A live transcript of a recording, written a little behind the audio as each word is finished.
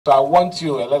So I want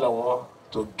you, Elelewo,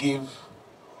 to give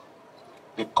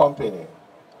the company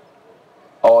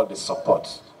all the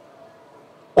support.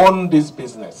 Own this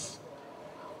business.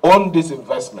 Own this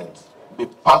investment. Be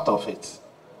part of it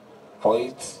for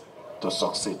it to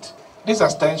succeed. This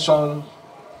extension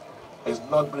is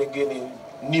not bringing in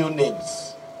new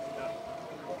names.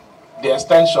 The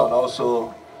extension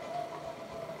also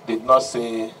did not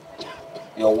say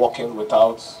you're working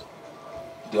without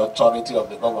the authority of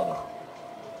the governor.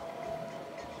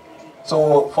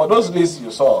 So for those lists you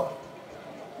saw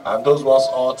and those ones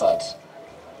altered,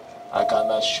 I can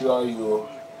assure you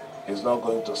it's not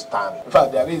going to stand. In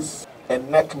fact, there is a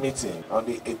NEC meeting on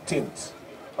the 18th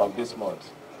of this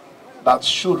month that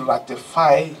should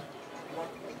ratify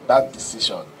that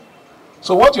decision.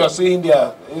 So what you're seeing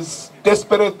there is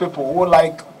desperate people who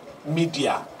like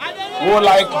media, who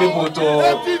like people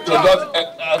to just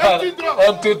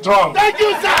empty drum. Thank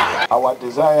you, sir. Our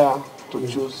desire to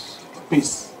choose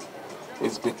peace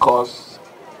is because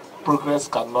progress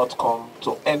cannot come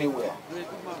to anywhere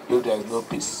if there is no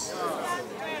peace.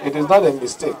 It is not a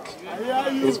mistake.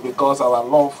 It's because our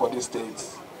love for this state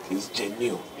is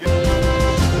genuine.